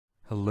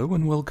Hello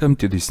and welcome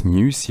to this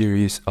new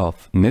series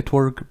of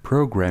network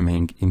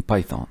programming in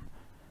Python.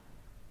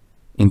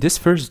 In this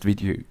first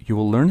video, you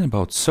will learn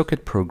about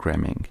socket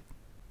programming.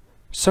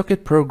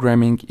 Socket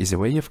programming is a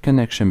way of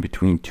connection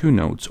between two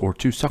nodes or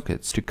two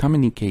sockets to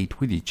communicate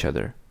with each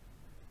other.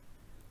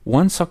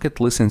 One socket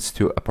listens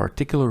to a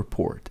particular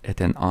port at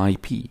an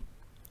IP,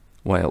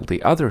 while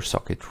the other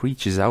socket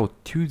reaches out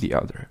to the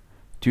other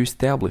to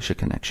establish a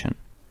connection.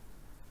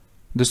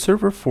 The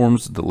server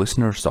forms the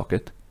listener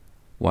socket,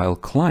 while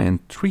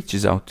client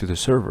reaches out to the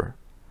server.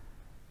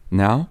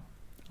 Now,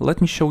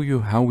 let me show you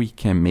how we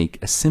can make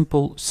a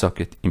simple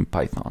socket in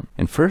Python.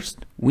 And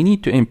first, we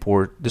need to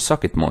import the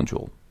socket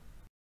module.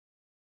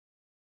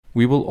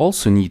 We will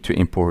also need to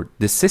import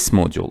the sys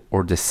module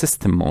or the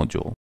system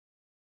module.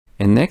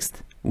 And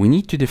next, we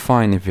need to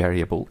define a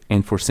variable,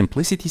 and for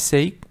simplicity's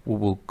sake, we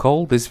will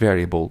call this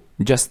variable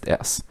just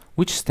s,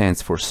 which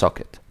stands for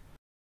socket.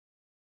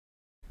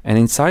 And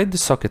inside the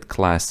socket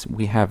class,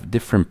 we have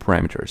different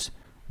parameters.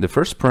 The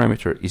first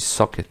parameter is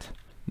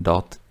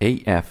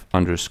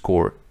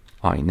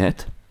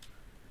socket.af_inet,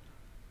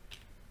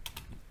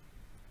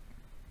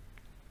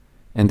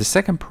 and the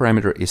second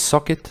parameter is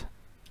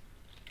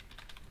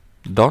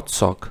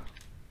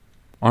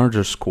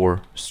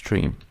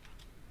socket.sock_stream.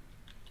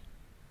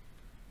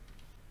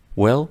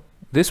 Well,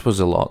 this was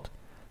a lot.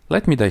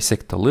 Let me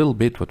dissect a little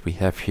bit what we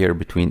have here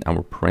between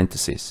our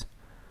parentheses.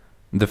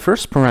 The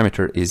first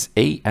parameter is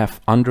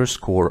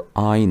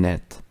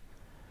af_inet,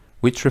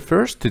 which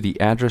refers to the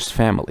address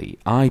family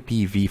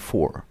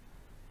IPv4.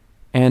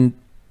 And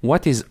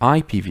what is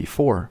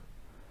IPv4?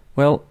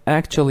 Well,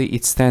 actually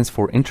it stands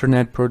for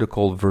Internet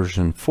Protocol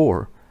version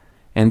 4,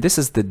 and this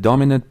is the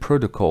dominant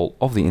protocol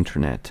of the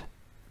Internet.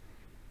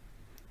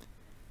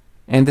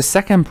 And the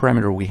second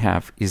parameter we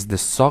have is the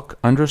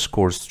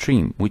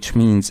sock_stream, which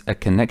means a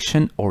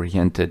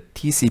connection-oriented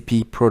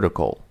TCP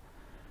protocol.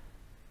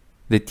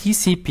 The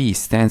TCP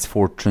stands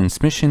for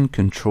Transmission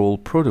Control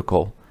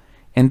Protocol,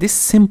 and this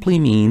simply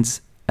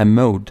means a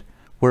mode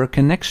where a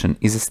connection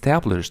is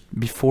established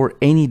before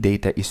any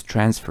data is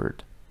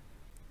transferred.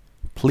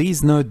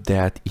 Please note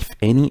that if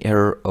any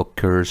error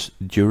occurs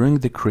during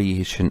the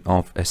creation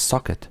of a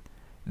socket,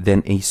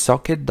 then a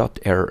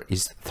socket.error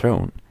is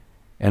thrown,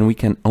 and we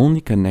can only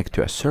connect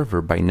to a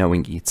server by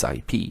knowing its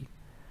IP.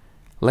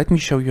 Let me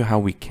show you how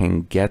we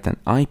can get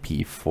an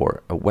IP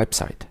for a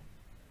website.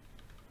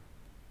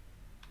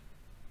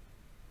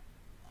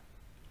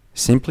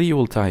 Simply you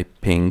will type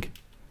ping,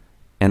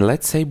 and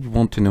let's say we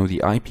want to know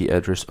the IP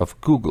address of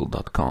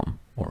google.com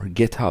or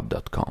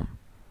github.com.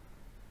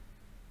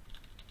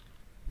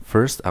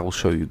 First, I will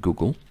show you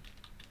Google.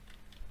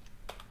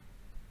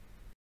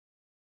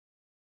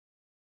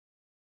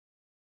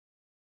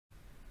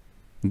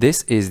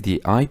 This is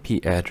the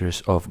IP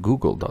address of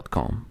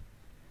google.com.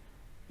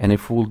 And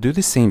if we'll do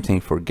the same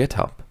thing for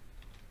GitHub,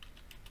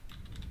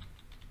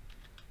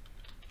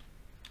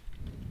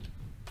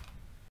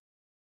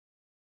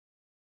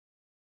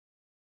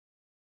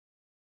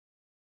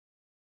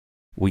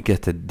 we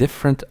get a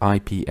different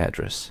IP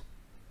address.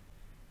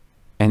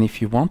 And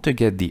if you want to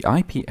get the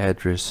IP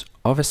address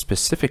of a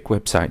specific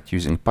website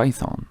using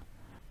Python,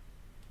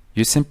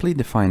 you simply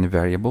define a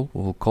variable.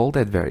 We'll call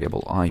that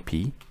variable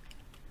IP,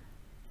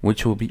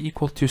 which will be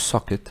equal to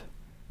socket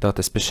dot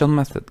a special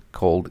method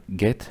called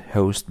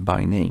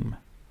getHostByName.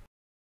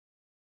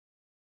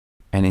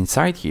 And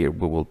inside here,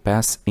 we will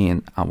pass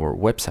in our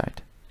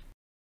website.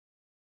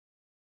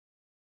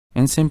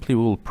 And simply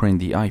we will print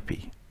the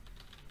IP.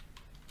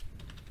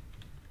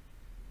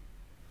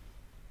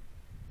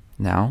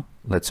 Now,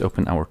 let's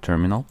open our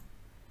terminal.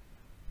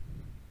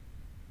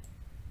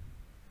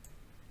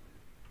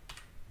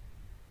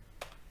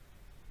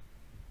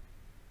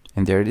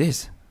 And there it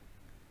is,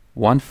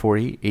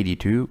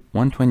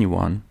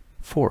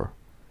 140.82.121.4.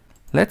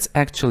 Let's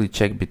actually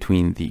check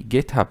between the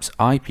GitHub's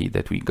IP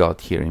that we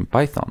got here in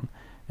Python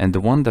and the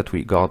one that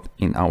we got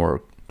in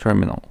our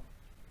terminal.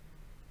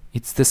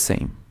 It's the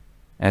same,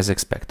 as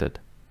expected.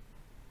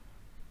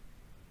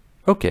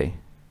 Okay,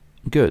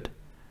 good.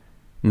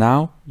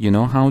 Now you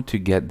know how to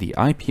get the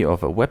IP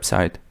of a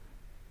website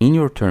in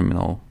your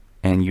terminal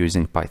and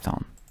using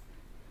Python.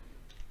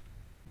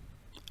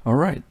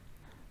 Alright,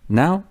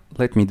 now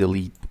let me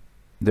delete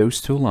those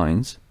two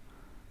lines,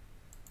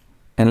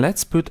 and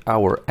let's put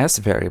our s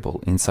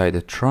variable inside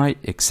a try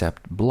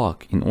except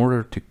block in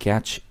order to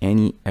catch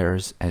any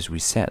errors as we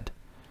said.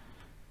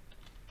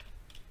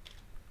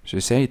 So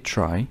say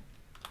try,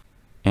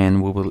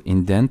 and we will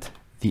indent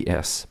the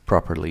s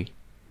properly.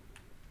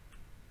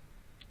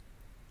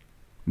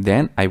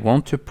 Then I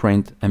want to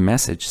print a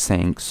message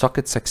saying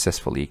socket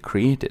successfully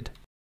created.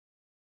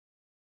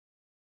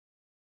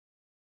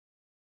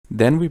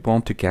 Then we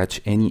want to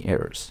catch any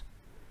errors.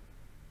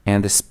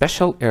 And the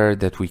special error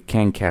that we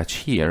can catch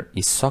here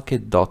is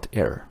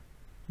socket.error.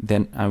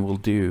 Then I will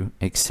do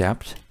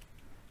except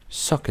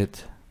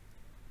socket.error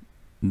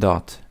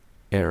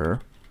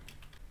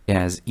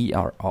as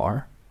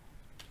ERR.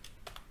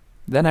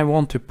 Then I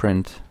want to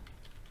print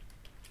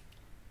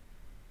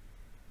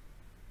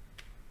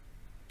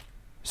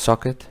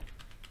socket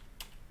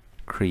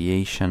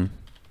creation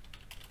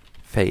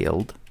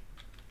failed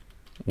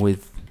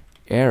with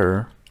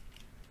error,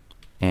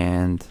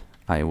 and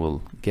I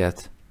will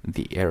get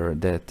the error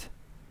that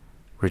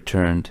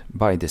returned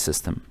by the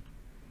system.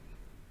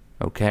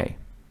 Okay,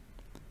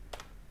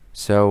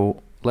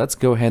 so let's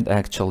go ahead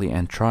actually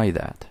and try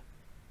that.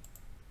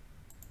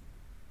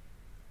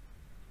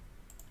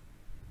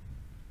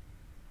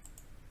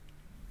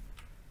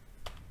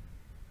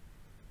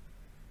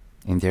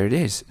 And there it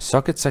is,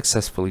 socket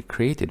successfully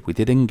created. We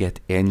didn't get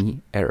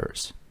any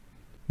errors.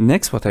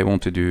 Next, what I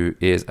want to do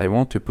is I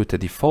want to put a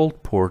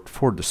default port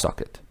for the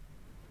socket.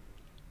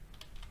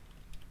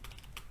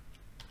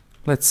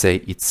 Let's say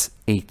it's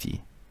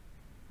 80.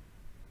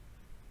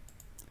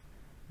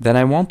 Then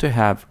I want to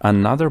have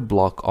another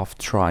block of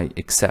try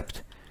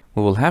except.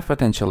 We will have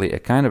potentially a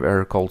kind of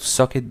error called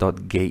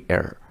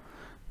socket.getError.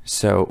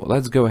 So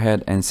let's go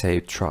ahead and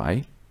say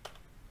try,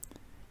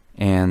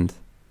 and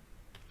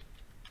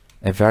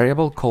a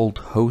variable called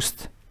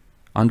host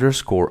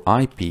underscore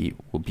IP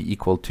will be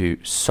equal to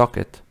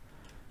socket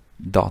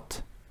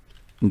dot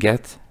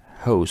get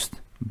host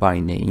by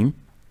name,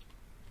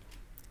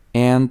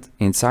 and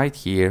inside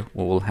here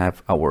we will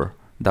have our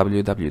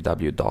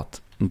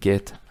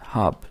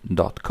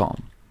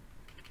www.github.com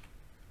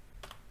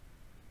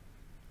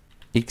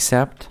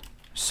except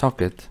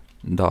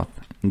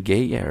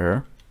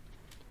socket.getError,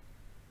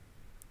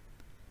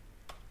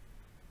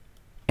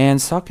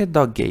 and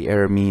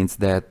socket.getError means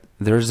that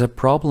there's a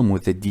problem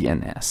with the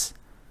DNS,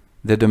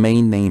 the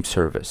domain name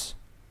service.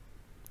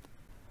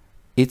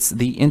 It's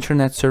the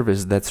internet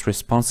service that's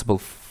responsible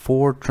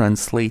for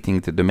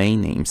translating the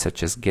domain name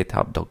such as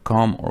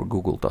github.com or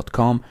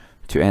google.com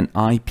to an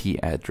IP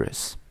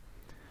address.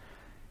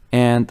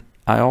 And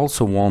I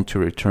also want to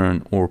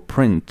return or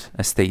print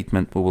a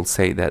statement. We will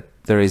say that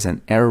there is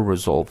an error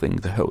resolving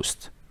the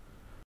host.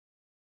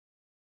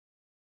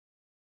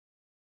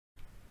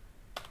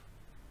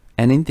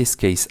 And in this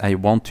case, I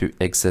want to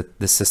exit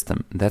the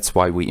system. That's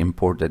why we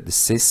imported the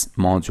sys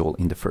module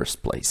in the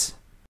first place.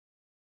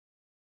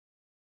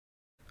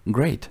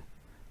 Great.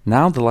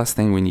 Now the last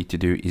thing we need to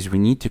do is we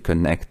need to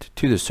connect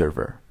to the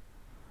server.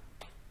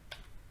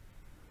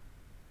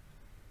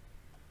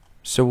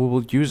 So we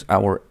will use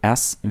our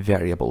s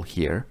variable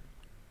here,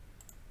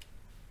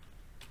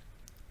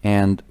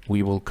 and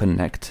we will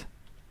connect.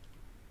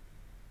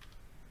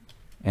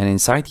 And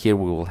inside here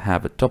we will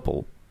have a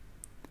tuple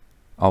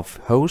of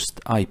host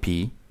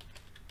IP,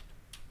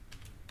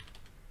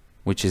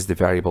 which is the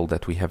variable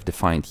that we have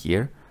defined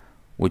here,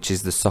 which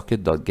is the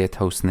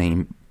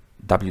socket.getHostName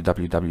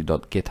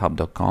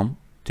www.github.com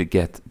to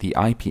get the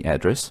IP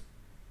address.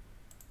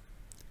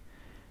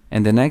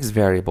 And the next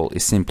variable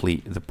is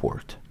simply the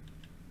port.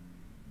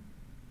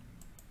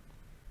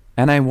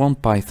 And I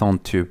want Python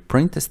to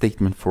print a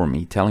statement for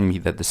me telling me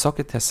that the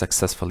socket has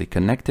successfully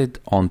connected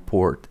on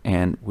port,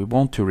 and we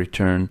want to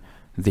return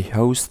the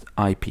host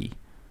IP,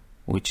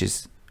 which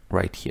is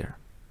right here.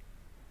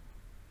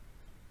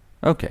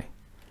 Okay,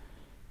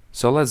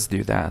 so let's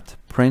do that.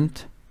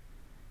 Print,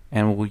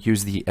 and we'll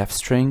use the f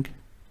string.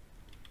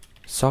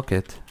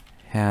 Socket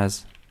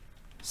has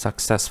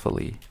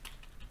successfully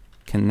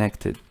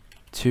connected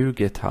to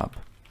GitHub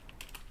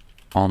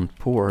on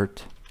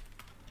port,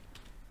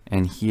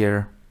 and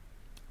here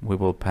we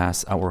will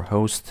pass our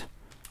host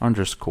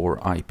underscore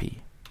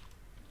IP.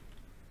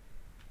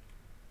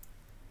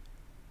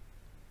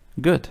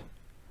 Good.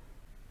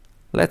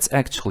 Let's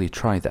actually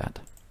try that.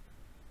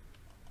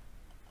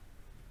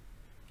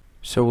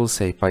 So we'll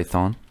say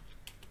Python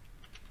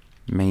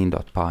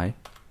main.py,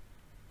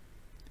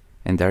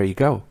 and there you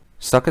go.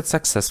 Socket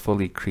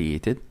successfully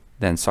created,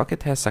 then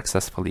socket has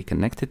successfully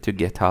connected to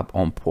GitHub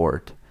on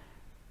port,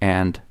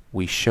 and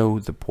we show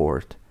the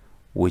port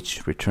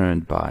which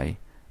returned by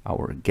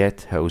our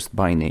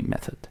getHostByName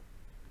method.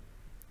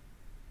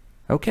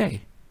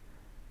 Okay,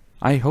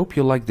 I hope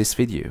you liked this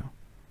video.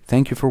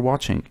 Thank you for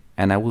watching,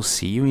 and I will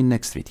see you in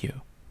next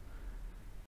video.